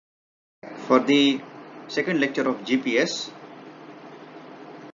for the second lecture of GPS.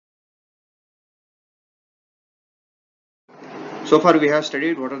 So far we have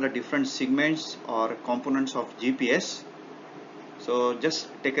studied what are the different segments or components of GPS. So just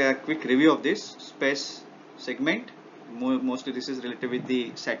take a quick review of this space segment. Mostly this is related with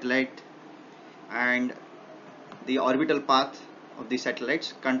the satellite and the orbital path of the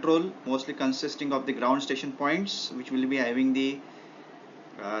satellites. Control mostly consisting of the ground station points, which will be having the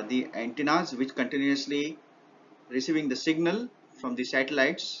antennas which continuously receiving the signal from the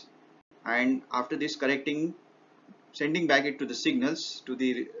satellites, and after this sending back it to the signals to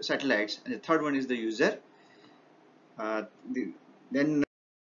the satellites. And the third one is the user. Then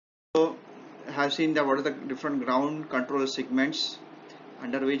have seen that what are the different ground control segments,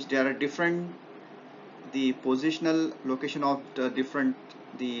 under which there are different the positional location of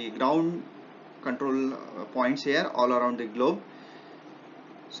the ground control points here all around the globe.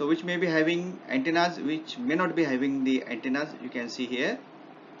 So which may be having antennas, which may not be having the antennas. You can see here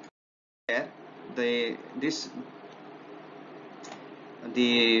the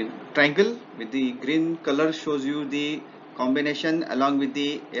triangle with the green color shows you the combination along with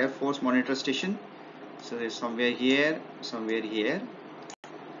the Air Force monitor station. So there's somewhere here,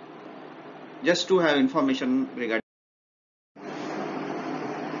 just to have information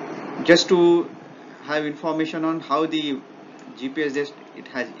on how the GPS it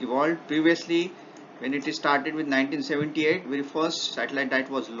has evolved. Previously, when it started with 1978, very first satellite that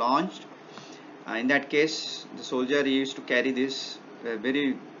was launched, in that case the soldier used to carry this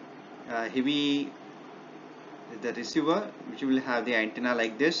very heavy the receiver, which will have the antenna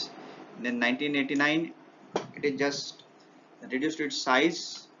like this. Then 1989 it is just reduced its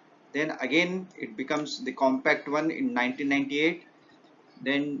size, then again it becomes the compact one in 1998.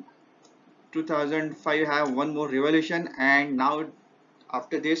 Then 2005 have one more revolution, and now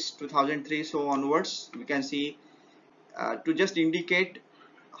after this 2003 so onwards we can see to just indicate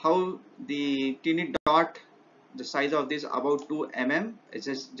how the teeny dot, the size of this about 2 mm,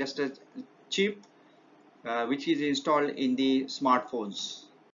 is just a chip which is installed in the smartphones.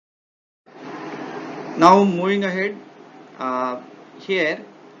 Now moving ahead, here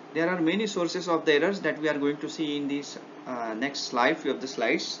there are many sources of the errors that we are going to see in this next slide, few of the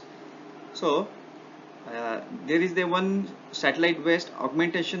slides. So there is the one satellite based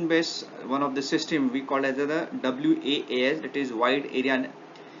augmentation based one of the system we call as the WAAS, that is wide area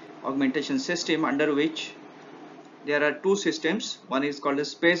augmentation system, under which there are two systems. One is called a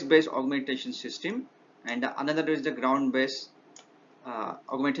space based augmentation system and another is the ground based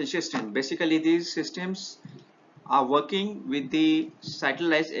augmentation system. Basically these systems are working with the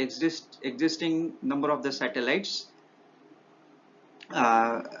satellites, existing number of the satellites.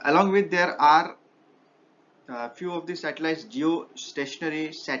 Along with there are few of the satellites,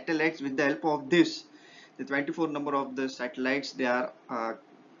 geostationary satellites. With the help of this, the 24 number of the satellites, they are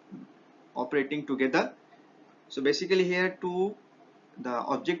operating together. So basically here the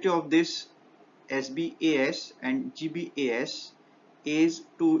objective of this SBAS and GBAS is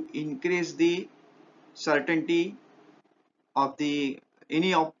to increase the certainty of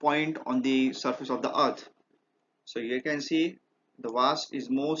any point on the surface of the earth. So you can see the WASP is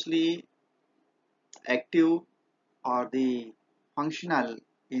mostly active or the functional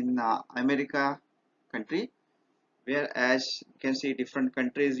in America country, whereas you can see different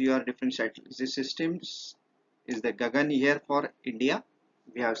countries you are different systems. Is the Gagan here for India,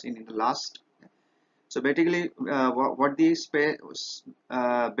 we have seen in the last. So basically what the space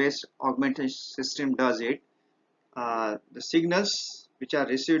based augmentation system does, it the signals which are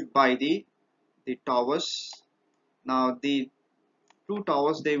received by the towers. Now the two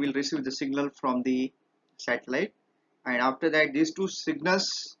towers, they will receive the signal from the satellite, and after that these two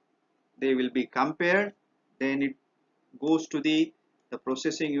signals, they will be compared. Then it goes to the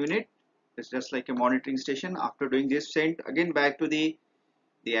processing unit. It's just like a monitoring station. After doing this, sent again back to the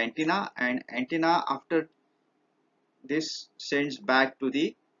antenna, and antenna after this sends back to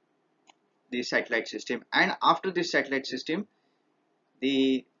the satellite system. And after this satellite system,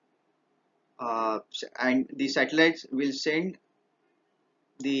 the satellites will send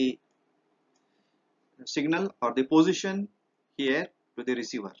the signal or the position here to the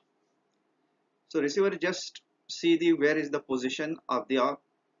receiver. So receiver just see where is the position of the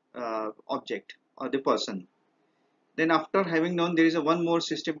object or the person. Then after having known, there is one more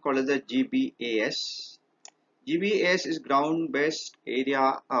system called as the GBAS. GBAS is ground based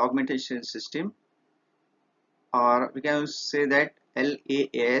area augmentation system, or we can say that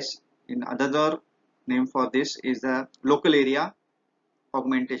LAAS. In another name for this is the local area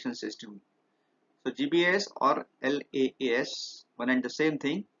augmentation system. So GBAS or LAAS, one and the same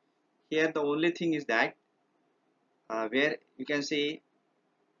thing. here the only thing is that where you can say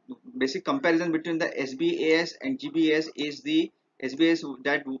basic comparison between the SBAS and GBAS is the SBAS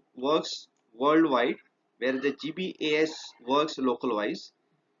that works worldwide, where the GBAS works local wise.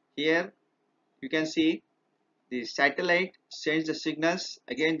 Here you can see the satellite sends the signals.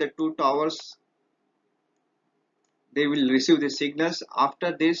 Again, the two towers, they will receive the signals.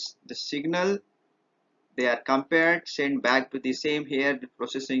 After this, the signal, they are compared, sent back to the same here the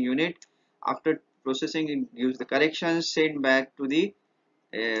processing unit. After processing, it gives the corrections, sent back to the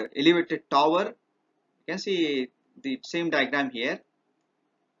elevated tower. You can see the same diagram here.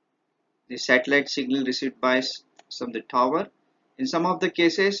 The satellite signal received by some the tower. In some of the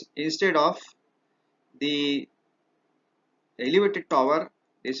cases, instead of the elevated tower,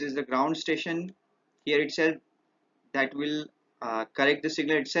 this is the ground station here itself that will correct the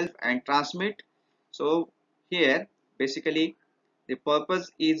signal itself and transmit. So here basically the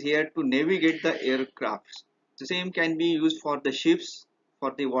purpose is here to navigate the aircrafts. The same can be used for the ships,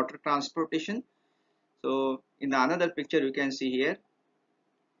 for the water transportation. So in the another picture you can see here,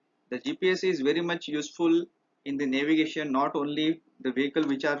 the GPS is very much useful in the navigation, not only the vehicle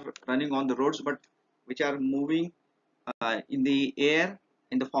which are running on the roads, but which are moving in the air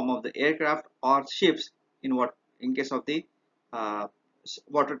in the form of the aircraft or ships in what in case of the uh,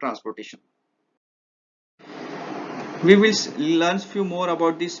 water transportation. We will learn few more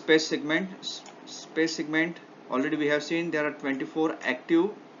about the space segment. Space segment, already we have seen there are 24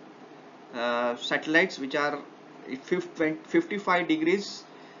 active satellites which are 55 degrees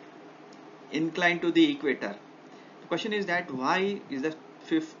inclined to the equator. The question is that why is the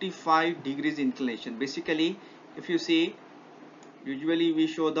 55 degrees inclination? Basically, if you see, usually we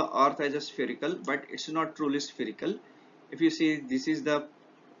show the earth as a spherical, but it's not truly spherical. If you see, this is the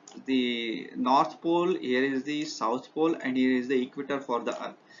north pole, here is the south pole, and here is the equator for the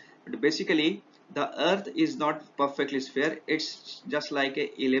earth. But basically the earth is not perfectly sphere, it's just like a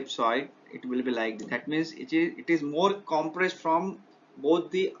ellipsoid. It will be like that means it is more compressed from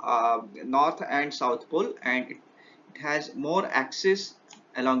both the north and south pole, and it has more axis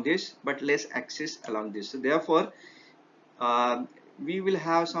along this but less axis along this. So therefore uh, we will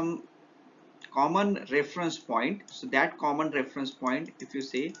have some common reference point. So that common reference point, if you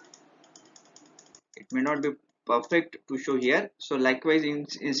say, it may not be perfect to show here. So likewise,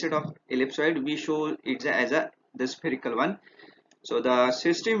 instead of ellipsoid, we show it as a the spherical one. So the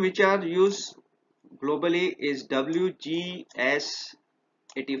system which are used globally is WGS84.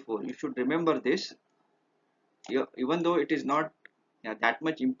 You should remember this. Even though it is not that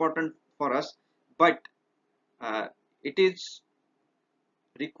much important for us, but uh, it is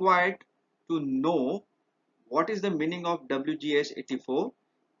required to know what is the meaning of WGS84.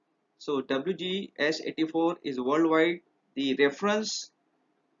 So WGS84 is worldwide the reference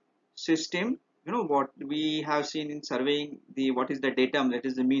system. You know what we have seen in surveying, the what is the datum, that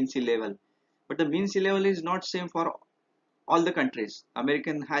is the mean sea level. But the mean sea level is not same for all the countries.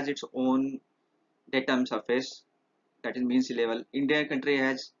 American has its own datum surface, that is mean sea level. Indian country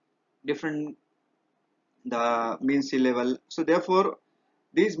has different the mean sea level. So therefore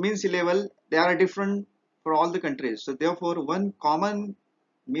these mean sea level, they are different for all the countries. So therefore one common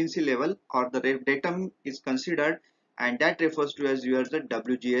mean sea level or the datum is considered, and that refers to as your the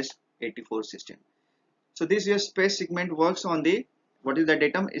WGS84 system. So this your space segment works on the what is the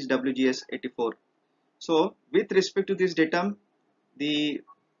datum is WGS84. So with respect to this datum, the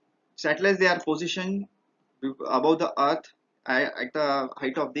satellites, they are positioned above the earth at the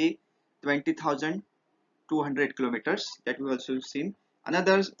height of the 20,200 kilometers, that we also seen.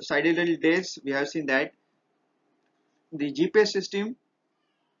 Another sidereal days, we have seen that the GPS system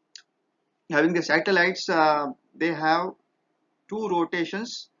having the satellites, they have two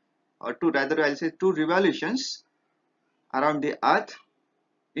rotations, or two, rather I'll say two revolutions around the earth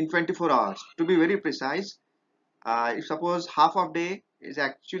in 24 hours. To be very precise, if suppose half of day is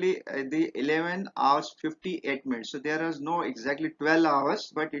actually the 11 hours 58 minutes, so there is no exactly 12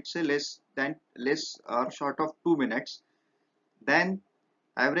 hours, but it's a less or short of 2 minutes. Then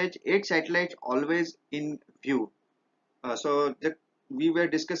average 8 satellites always in view. So that we were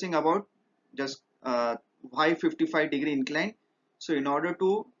discussing about just why 55-degree incline. So in order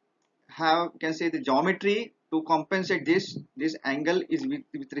to have, can say, the geometry to compensate this angle is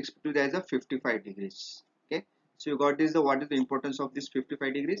with respect to as a 55 degrees. Okay, so you got this, the what is the importance of this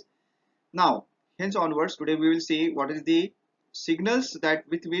 55 degrees. Now hence onwards, today we will see what is the signals that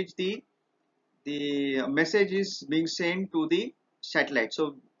with which the message is being sent to the satellite.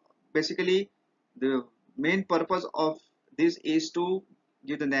 So basically the main purpose of this is to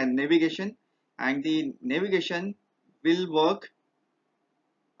give the navigation, and the navigation will work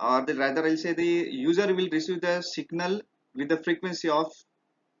or the rather I'll say the user will receive the signal with the frequency of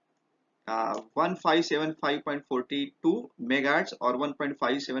 1575.42 megahertz, or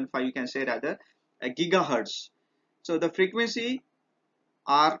 1.575, you can say rather gigahertz. So the frequency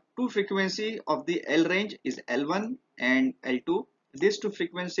are two frequency of the L range is L1 and L2. These two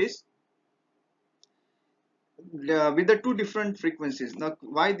frequencies with the two different frequencies. Now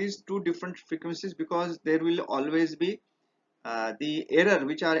why these two different frequencies? Because there will always be the error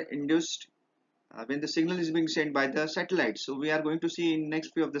which are induced when the signal is being sent by the satellite. So we are going to see in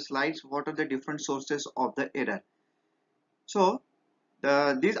next few of the slides what are the different sources of the error. So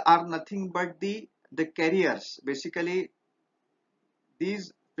these are nothing but the carriers. Basically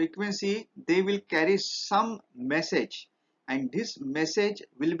these frequency, they will carry some message, and this message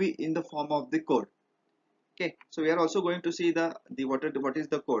will be in the form of the code. Okay, so we are also going to see what is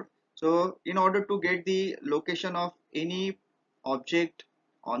the code. So in order to get the location of any object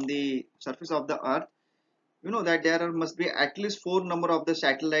on the surface of the earth, you know that must be at least four number of the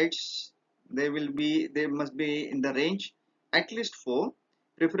satellites. They must be in the range at least four,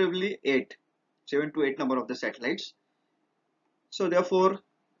 preferably 7 to 8 number of the satellites. So therefore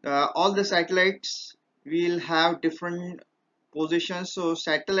all the satellites will have different positions. So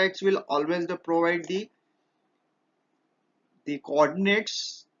satellites will always provide the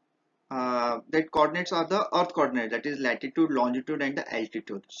coordinates. That coordinates are the earth coordinate, that is latitude, longitude and the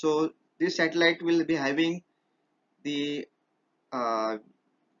altitude. So this satellite will be having the uh,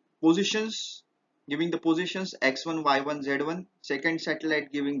 positions, giving the positions x1, y1, z1. Second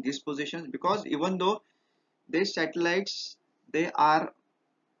satellite giving these positions, because even though these satellites, they are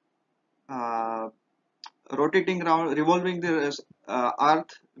uh, rotating around, revolving the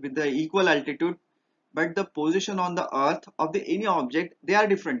earth with the equal altitude, but the position on the earth of the any object, they are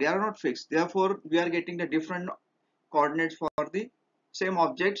different, they are not fixed. Therefore we are getting the different coordinates for the same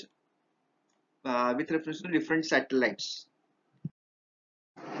objects with reference to different satellites.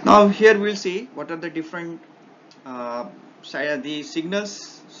 Now here we'll see what are the different uh, the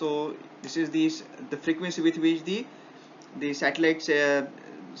signals. So this is the frequency with which the satellites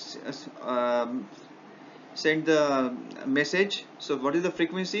send the message. So what is the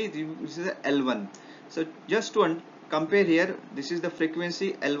frequency? This is the L1. So just to compare here, this is the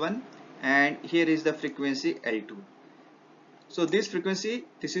frequency L1 and here is the frequency L2. So this frequency,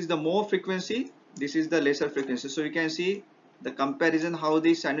 this is the more frequency, this is the lesser frequency. So you can see the comparison how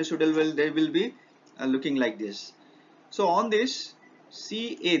the sinusoidal will be looking like this. So on this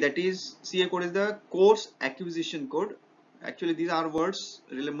CA, that is CA code is the course acquisition code. Actually these are words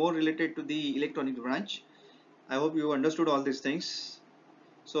really more related to the electronic branch. I hope you understood all these things.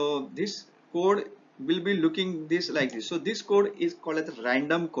 So this code will be looking this like this. So this code is called as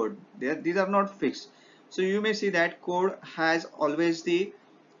random code. These are not fixed. So you may see that code has always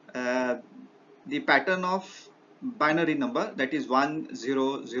uh, the pattern of binary number, that is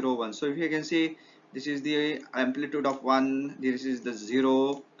 1001. So if you can see, this is the amplitude of 1, this is the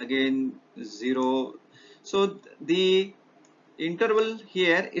 0, again 0. So the interval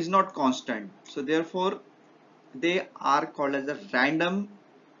here is not constant. So therefore they are called as a random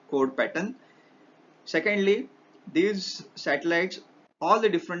code pattern. Secondly, these satellites, all the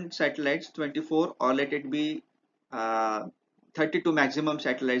different satellites, 24 or let it be 32 maximum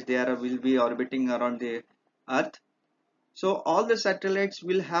satellites, there will be orbiting around the earth. So all the satellites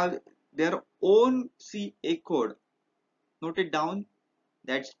will have their own CA code. Note it down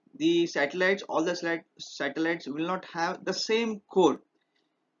that the satellites, all the satellites will not have the same code.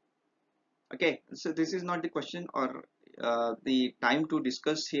 Okay, so this is not the question or the time to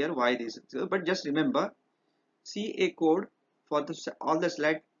discuss here why this is, but just remember CA code for all the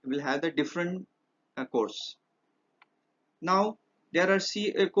slide will have the different codes. Now there are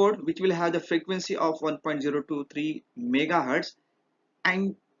CA code which will have the frequency of 1.023 megahertz,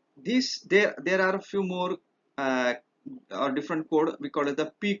 and this there are a few more uh, or different code, we call it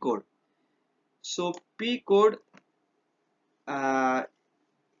the P code. So P code uh,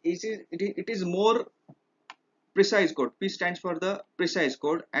 it is more precise code. P stands for the precise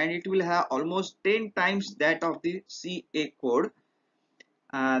code, and it will have almost 10 times that of the CA code.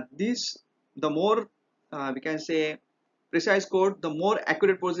 This the more we can say precise code, the more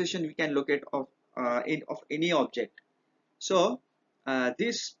accurate position we can locate of any object. So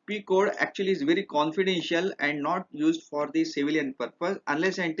this P code actually is very confidential and not used for the civilian purpose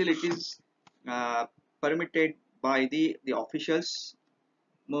unless until it is uh, permitted by the officials.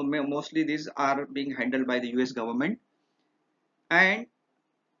 Mostly these are being handled by the US government, and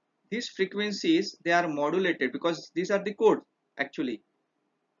these frequencies, they are modulated because these are the codes actually,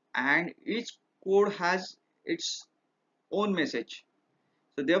 and each code has its own message.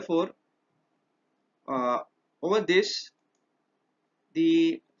 So therefore, over this,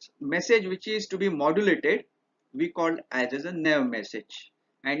 the message which is to be modulated, we call as a nav message,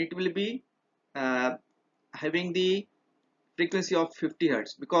 and it will be uh, having the frequency of 50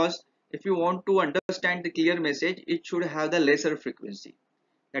 hertz, because if you want to understand the clear message, it should have the lesser frequency.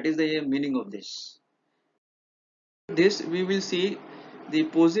 That is the meaning of this. This we will see the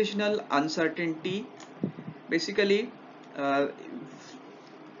positional uncertainty. Basically, uh,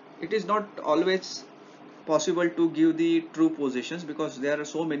 it is not always possible to give the true positions, because there are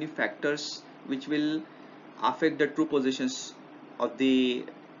so many factors which will affect the true positions of the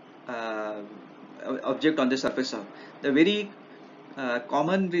uh, object on the surface of the very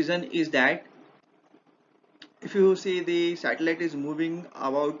common reason is that if you see the satellite is moving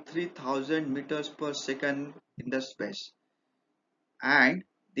about 3000 meters per second in the space, and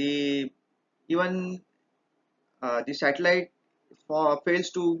the even the satellite fails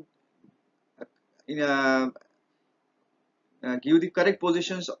to uh, in, give the correct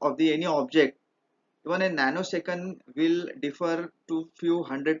positions of the any object, even a nanosecond will differ to few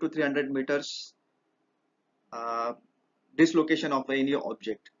hundred to 300 meters uh, dislocation of any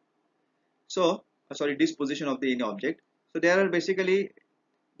object. So sorry, disposition of the any object. So there are basically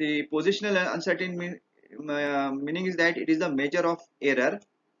the positional uncertainty meaning is that it is the measure of error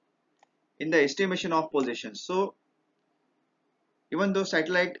in the estimation of position. So even though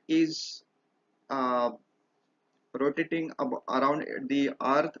satellite is uh, rotating around the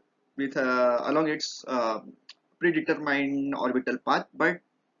earth with along its predetermined orbital path, but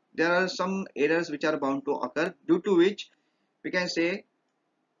there are some errors which are bound to occur, due to which we can say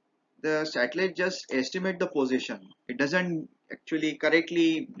the satellite just estimate the position, it doesn't actually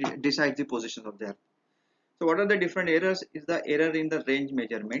correctly decide the position of the earth. So what are the different errors is the error in the range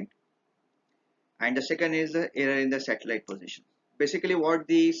measurement, and the second is the error in the satellite position. Basically what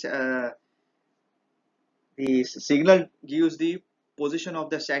the signal gives the position of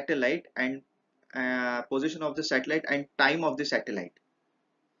the satellite and position of the satellite and time of the satellite.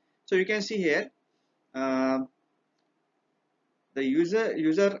 So you can see here uh, the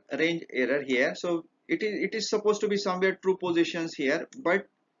user range error here. So it is supposed to be somewhere true positions here, but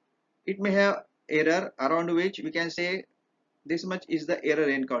it may have error around which we can say this much is the error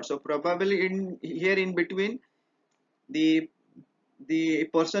encountered. So probably in here in between the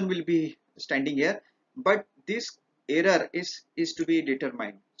person will be standing here, but this error is to be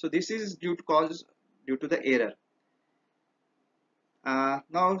determined. So this is due to the error.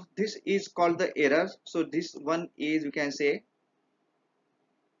 Now this is called the error. So this one is, we can say,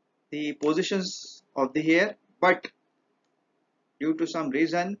 the positions of the hair, but due to some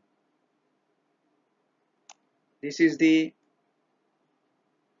reason this is the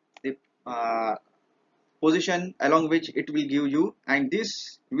position along which it will give you, and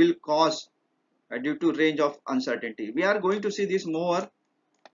this will cause due to range of uncertainty. We are going to see this more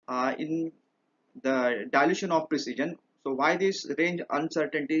in the dilution of precision. So why this range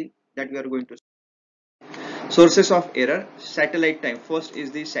uncertainty, that we are going to see. Sources of error. Satellite time. First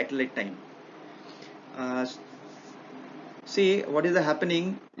is the satellite time. uh, See what is the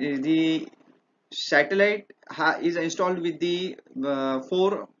happening. The satellite is installed with the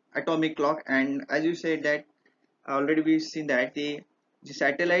 4 atomic clock, and as you said that already we've seen that the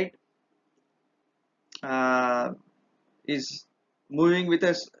satellite uh, is moving with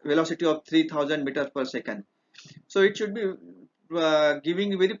a velocity of 3000 meters per second. So it should be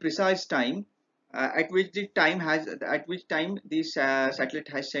giving very precise time at which time this satellite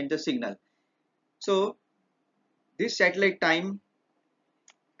has sent the signal. So this satellite time,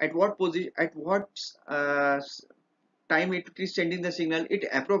 at what position, at what uh, time it is sending the signal, it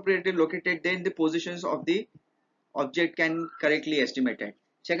appropriately located, then the positions of the object can correctly estimated.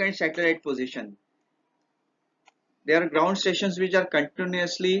 Second, satellite position. There are ground stations which are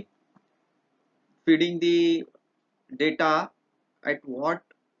continuously feeding the data at what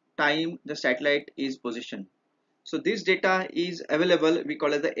time the satellite is positioned. So this data is available, we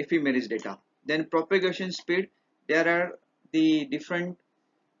call it the ephemeris data. Then propagation speed, there are the different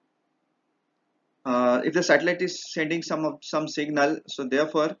if the satellite is sending some signal, so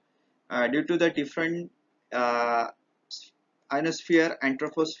therefore due to the different uh, ionosphere and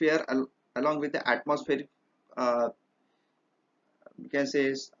troposphere along with the atmosphere, uh, we can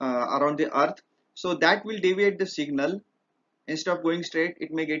say around the earth, so that will deviate the signal. Instead of going straight,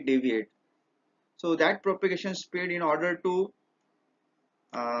 it may get deviate. So that propagation speed, in order to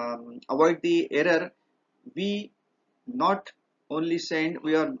avoid the error, we not only send,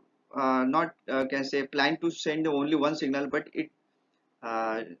 we are not can say plan to send only one signal, but it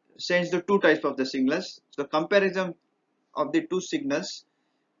uh, sends the two types of the signals. So comparison of the two signals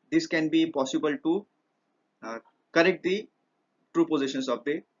this can be possible to uh, correct the true positions of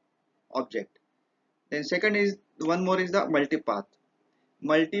the object. Then second is, one more is the multipath.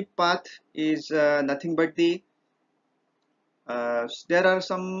 Multipath is nothing but there are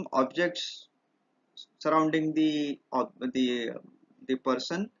some objects surrounding the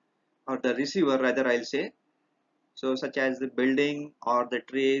person or the receiver, rather I'll say, so such as the building or the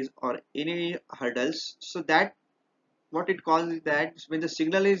trees or any hurdles. So that what it calls is that when the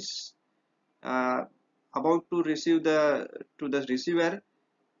signal is uh, about to receive the to the receiver,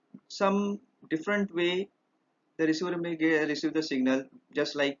 some different way the receiver may receive the signal,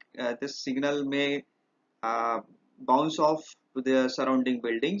 just like the signal may uh, bounce off to the surrounding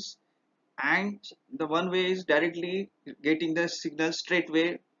buildings, and the one way is directly getting the signal straight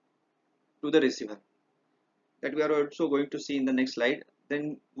way to the receiver, that we are also going to see in the next slide.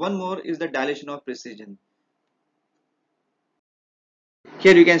 Then one more is the dilation of precision.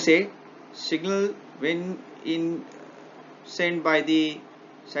 Here you can say signal when in sent by the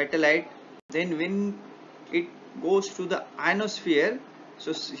satellite, then when it goes to the ionosphere,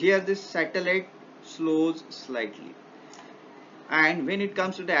 so here this satellite slows slightly, and when it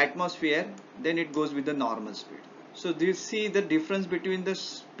comes to the atmosphere, then it goes with the normal speed. So do you see the difference between the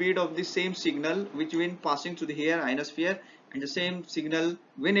speed of the same signal which when passing through the here ionosphere, and the same signal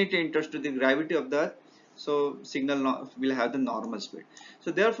when it enters to the gravity of the earth, so signal will have the normal speed.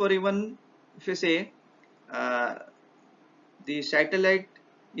 So therefore, even if you say uh, the satellite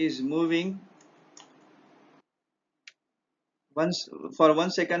is moving once for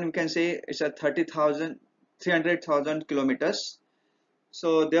 1 second, we can say it's a 30,000 300,000 kilometers.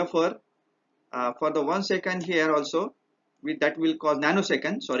 So therefore, for the 1 second here also, that will cause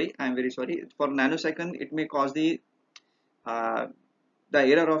nanosecond, sorry, I am very sorry, for nanosecond it may cause uh, the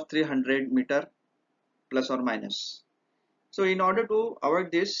error of 300 meter plus or minus. So in order to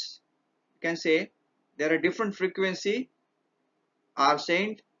avoid this, you can say there are different frequency are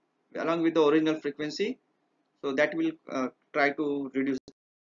sent along with the original frequency, so that will try to reduce.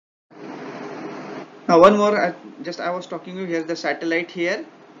 Now one more, just I was talking to you here, the satellite here,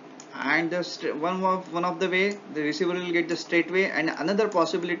 and one of the way the receiver will get the straight way, and another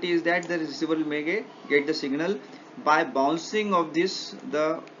possibility is that the receiver may get the signal by bouncing of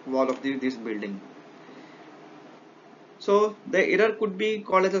the wall of this building. So the error could be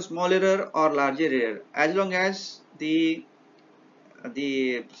called as a small error or larger error, as long as the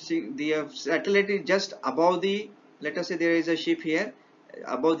satellite is just above the, let us say there is a ship here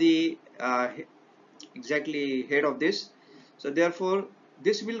above the exactly head of this. So therefore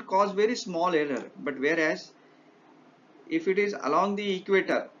this will cause very small error, but whereas if it is along the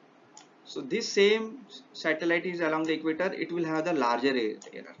equator, so this same satellite is along the equator, it will have the larger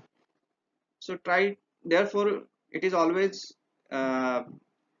error. So try, therefore it is always have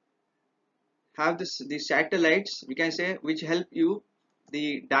the satellites, we can say, which help you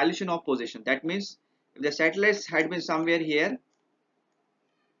the dilution of position. That means if the satellites had been somewhere here,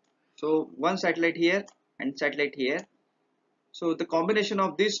 so one satellite here and satellite here, so the combination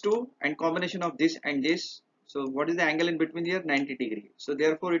of these two and combination of this and this, so what is the angle in between here? 90 degree. So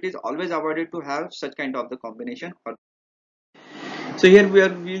therefore it is always avoided to have such kind of the combination. So here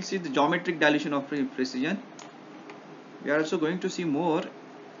we'll see the geometric dilution of precision. We are also going to see more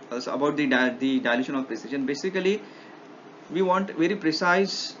about the dilution of precision. Basically we want very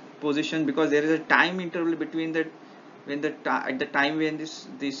precise position, because there is a time interval between the when at the time when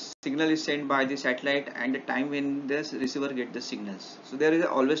this signal is sent by the satellite and the time when this receiver get the signals. So there is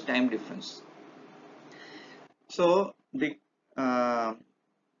always time difference. So uh,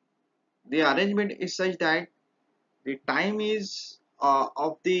 the arrangement is such that the time is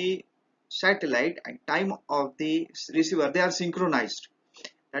of the satellite and time of the receiver, they are synchronized.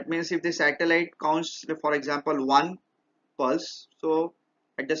 That means if the satellite counts, for example, one pulse, so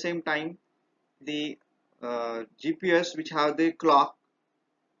at the same time the GPS, which have the clock,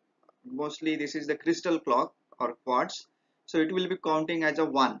 mostly this is the crystal clock or quartz, so it will be counting as a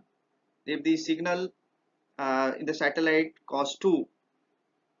one. If the signal in the satellite costs two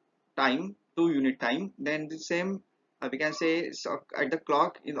unit time, then the same we can say, so at the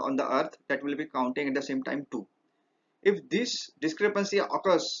clock on the earth, that will be counting at the same time two. If this discrepancy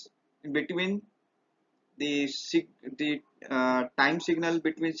occurs in between the time signal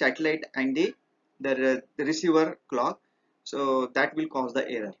between satellite and the receiver clock, so that will cause the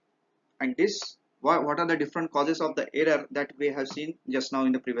error. And this, what are the different causes of the error that we have seen just now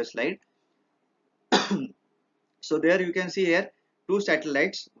in the previous slide. So there you can see here two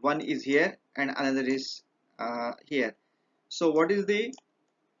satellites, one is here and another is here. So what is the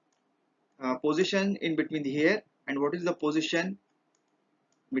position in between here, and what is the position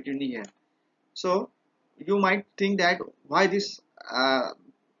between here. So you might think that why this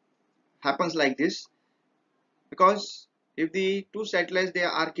happens like this, because if the two satellites they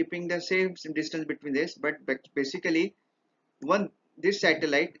are keeping the same distance between this, but basically one this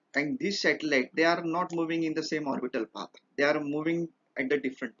satellite and this satellite they are not moving in the same orbital path, they are moving at the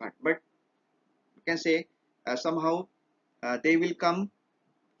different path, but you can say somehow they will come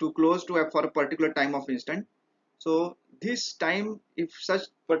too close to for a particular time of instant. So this time, if such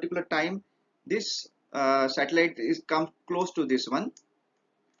particular time this satellite is come close to this one,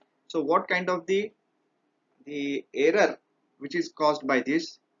 so what kind of the error which is caused by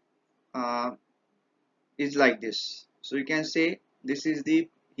this uh, is like this. So you can say this is the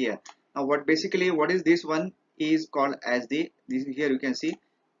here. Now what basically what is this one is called as the this here you can see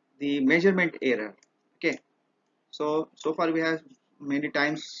the measurement error. Okay, so far we have many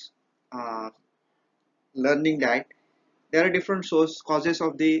times learning that there are different source causes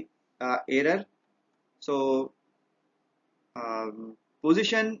of the error. So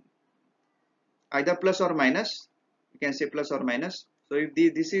position either plus or minus, you can say plus or minus. So if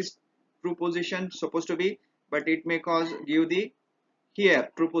this is true position supposed to be, but it may cause give the here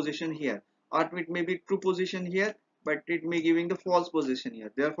true position here, or it may be true position here but it may giving the false position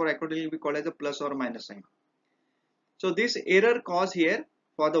here, therefore accordingly we call as a plus or minus sign. So this error cause here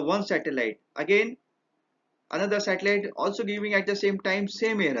for the one satellite, again another satellite also giving at the same time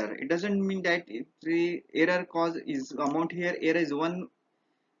same error. It doesn't mean that if the error cause is amount here, error is one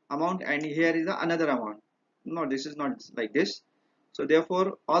amount and here is another amount. No, this is not like this. So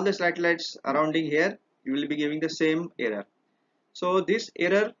therefore all the satellites surrounding here you will be giving the same error. So this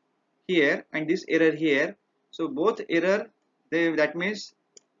error here and this error here, so both error that means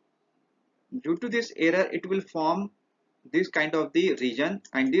due to this error it will form this kind of the region,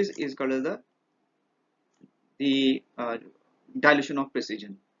 and this is called as the dilution of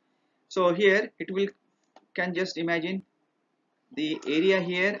precision. So here it will can just imagine the area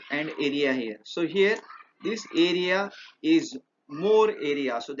here and area here. So here this area is more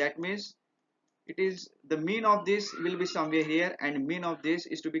area, so that means it is the mean of this will be somewhere here and mean of this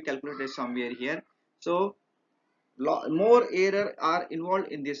is to be calculated somewhere here. So more error are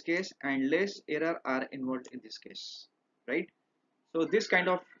involved in this case and less error are involved in this case, right? So this kind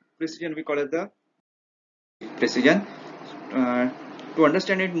of precision we call it the precision. uh, to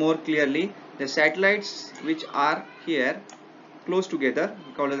understand it more clearly, the satellites which are here close together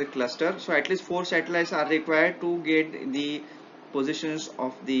we call it the cluster. So at least 4 satellites are required to get the positions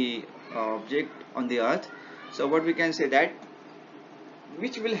of the object on the earth. So what we can say that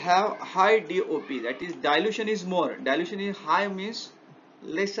which will have high DOP, that is dilution is more, dilution is high means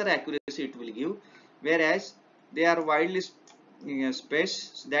lesser accuracy it will give, whereas they are widely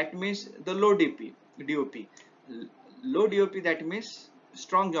spaced, that means the low DOP. Low DOP that means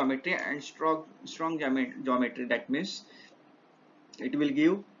strong geometry, and strong geometry that means it will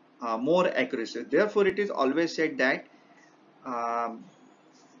give more accuracy. Therefore it is always said that um,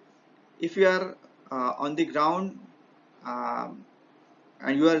 if you are on the ground um,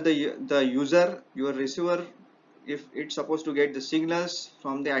 and you are the user, your receiver, if it's supposed to get the signals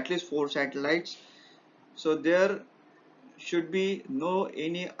from the at least 4 satellites, so there should be no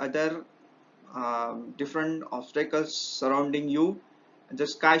any other different obstacles surrounding you. The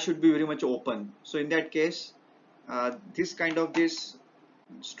sky should be very much open. So in that case this kind of this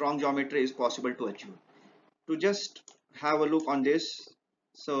strong geometry is possible to achieve. To just have a look on this,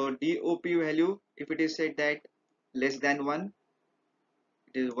 so DOP value, if it is said that less than 1,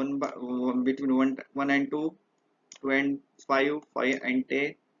 it is 1 between 1 and 2, 2 and 5, 5 and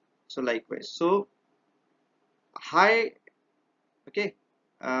 10, so likewise. So high, okay,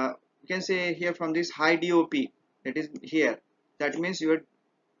 you can say here from this high DOP, that is here, that means your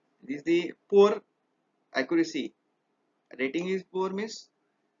this is the poor accuracy rating is poor, means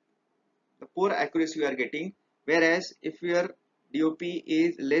the poor accuracy you are getting, whereas if your DOP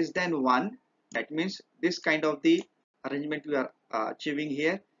is less than 1, that means this kind of the arrangement we are achieving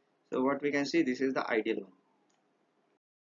here. So what we can see, this is the ideal one.